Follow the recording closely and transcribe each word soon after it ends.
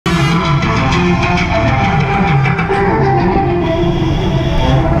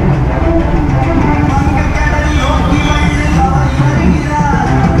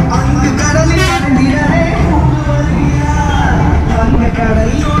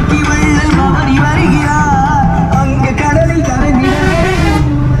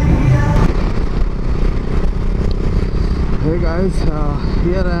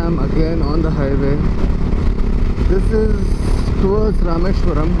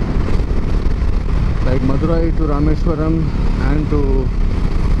like Madurai to Rameshwaram and to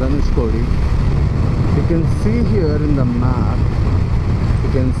Dhanushkodi. You can see here in the map, you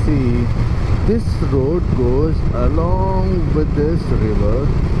can see this road goes along with this river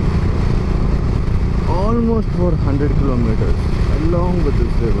almost for 100 kilometers along with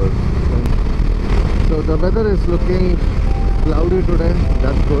this river. So the weather is looking cloudy today,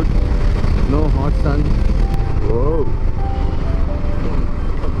 that's good. No hot sun. Whoa.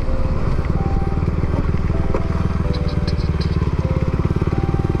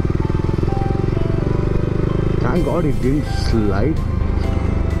 Thank God it didn't slide.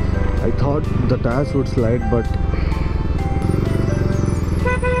 I thought the tires would slide, but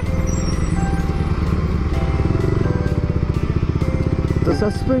the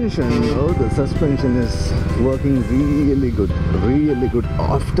suspension is working really good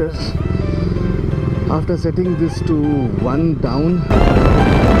after setting this to 1 down.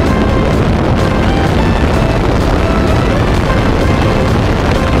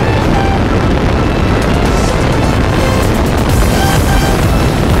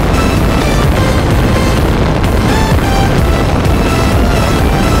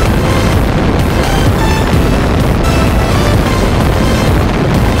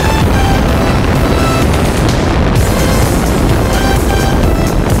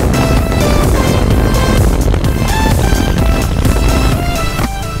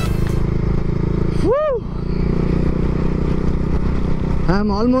 I'm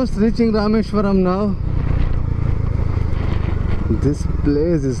almost reaching Rameshwaram now. This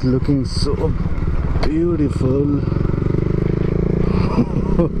place is looking so beautiful.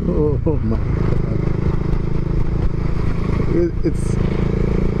 Oh my God.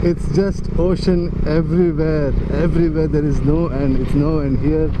 It's just ocean everywhere. Everywhere there is no end. It's no end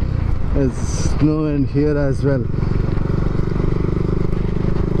here. There's no end here as well.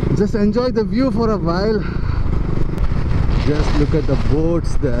 Just enjoy the view for a while. Just look at the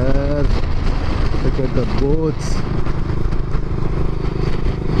boats there. Look at the boats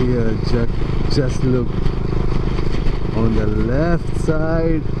here. Just look on the left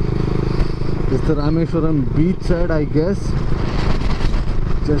side. It's the Rameshwaram beach side, I guess.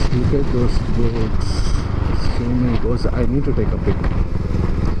 Just look at those boats. So many boats. I need to take a pic.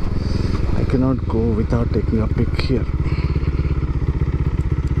 I cannot go without taking a pic here.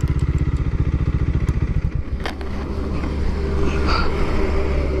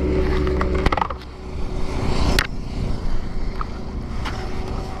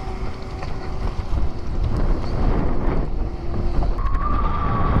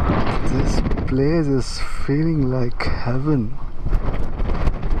 Place is feeling like heaven.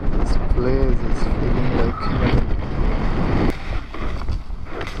 This place is feeling like heaven.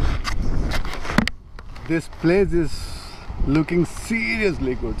 This place is looking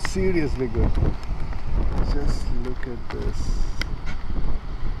seriously good. Seriously good. Just look at this.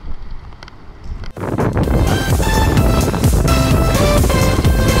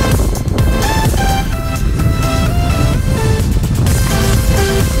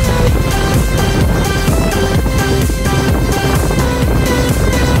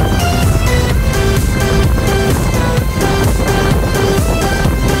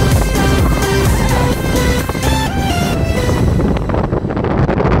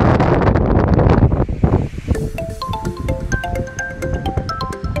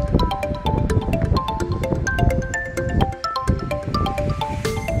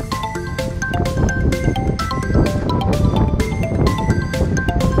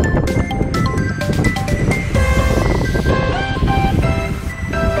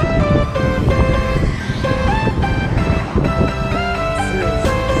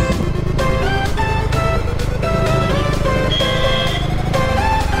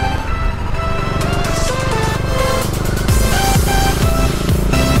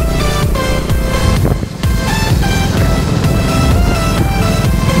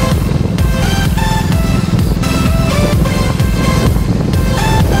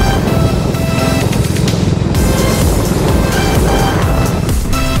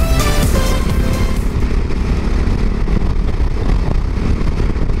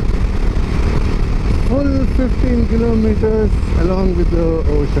 Full 15 kilometers along with the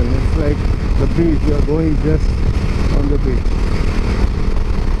ocean. It's like the beach. You are going just on the beach.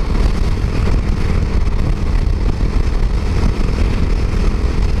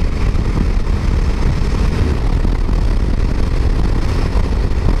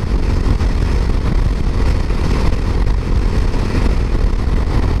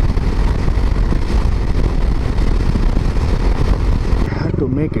 I had to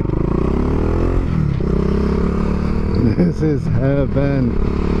make it. This is is heaven.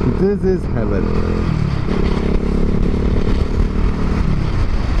 This is heaven.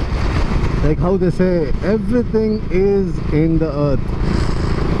 Like how they say, everything is in the earth.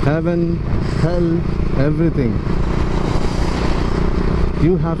 Heaven, hell, everything.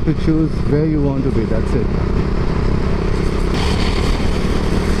 You have to choose where you want to be, that's it.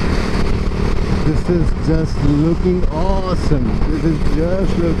 This is just looking awesome. This is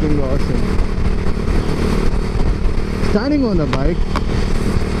just looking awesome. Standing on the bike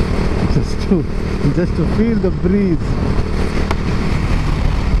just to feel the breeze.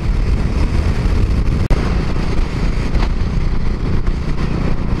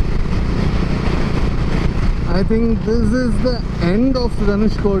 I think this is the end of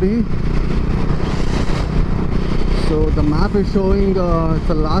Dhanushkodi. So the map is showing it's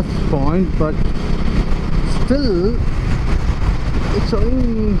the last point, but still it's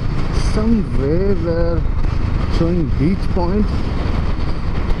showing some way where showing beach point.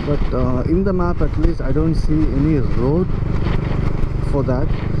 But in the map at least I don't see any road for that.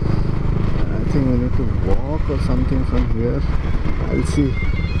 I think we need to walk or something from here. I'll see.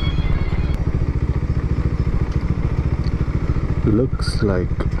 Looks like,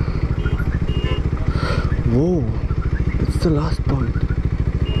 whoa, it's the last point.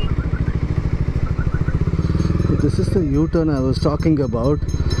 This is the U-turn I was talking about.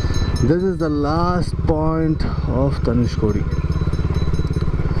 This is the last point of Dhanushkodi.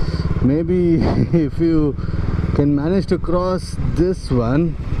 Maybe if you can manage to cross this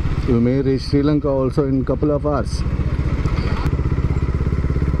one, you may reach Sri Lanka also in a couple of hours.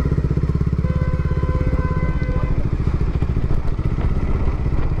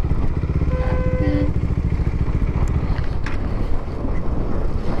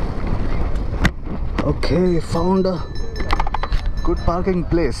 Okay, found a good parking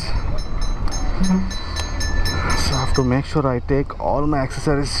place. So I have to make sure I take all my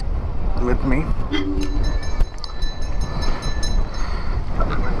accessories with me.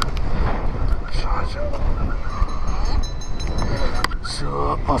 Charger.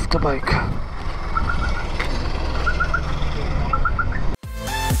 So off the bike.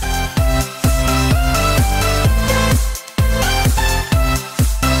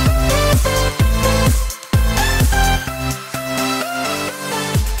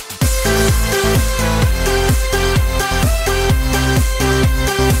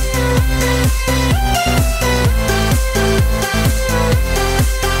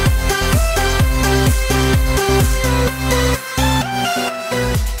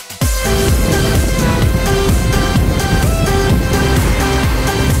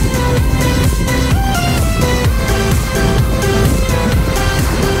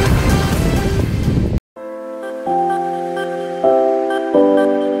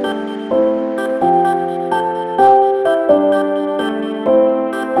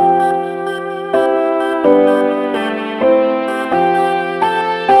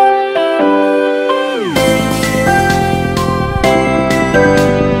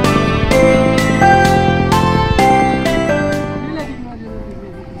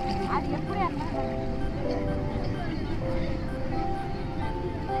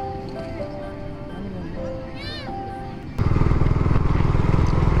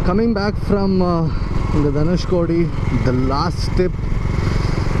 Coming back from the Dhanushkodi, the last tip,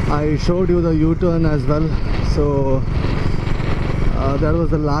 I showed you the U-turn as well. So that was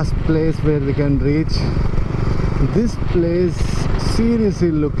the last place where we can reach. This place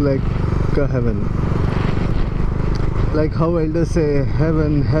seriously looked like a heaven. Like how elders say,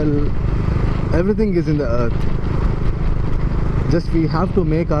 heaven, hell, everything is in the earth. Just we have to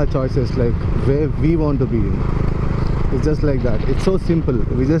make our choices, like where we want to be. It's just like that. It's so simple.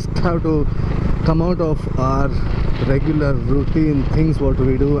 We just have to come out of our regular routine things what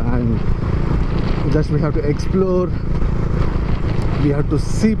we do, and just we have to explore. We have to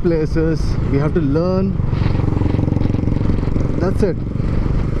see places. We have to learn. That's it.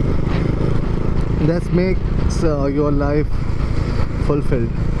 That makes your life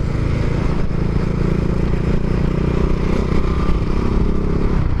fulfilled.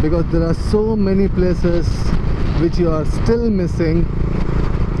 Because there are so many places which you are still missing.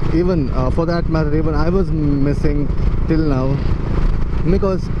 Even for that matter, even I was missing till now,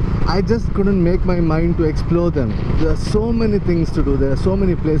 because I just couldn't make my mind to explore them. There are so many things to do. There are so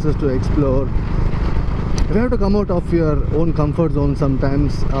many places to explore. You have to come out of your own comfort zone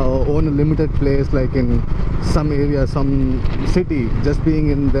sometimes, own limited place, like in some area, some city, just being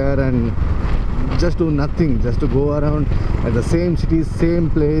in there and just do nothing, just to go around at the same city, same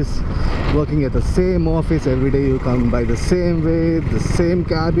place, working at the same office every day. You come by the same way, the same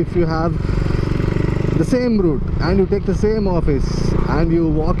cab if you have, the same route, and you take the same office, and you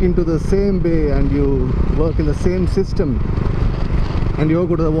walk into the same bay, and you work in the same system, and you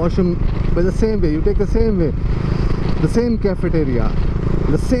go to the washroom by the same way, you take the same way, the same cafeteria,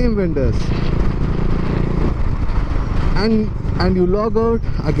 the same vendors, and you log out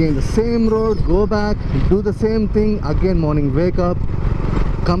again the same road, go back, do the same thing again. Morning, wake up,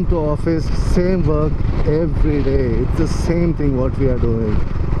 come to office, same work every day. It's the same thing what we are doing.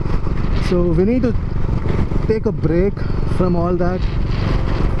 So we need to take a break from all that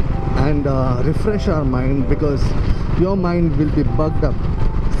and refresh our mind, because your mind will be bugged up,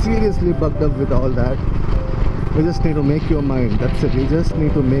 seriously bugged up with all that. You just need to make your mind. That's it. You just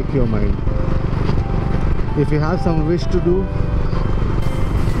need to make your mind. If you have some wish to do,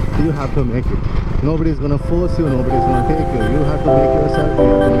 you have to make it. Nobody's gonna force you, nobody's gonna take you. You have to make yourself, you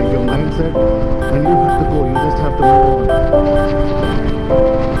have to make your mindset, and you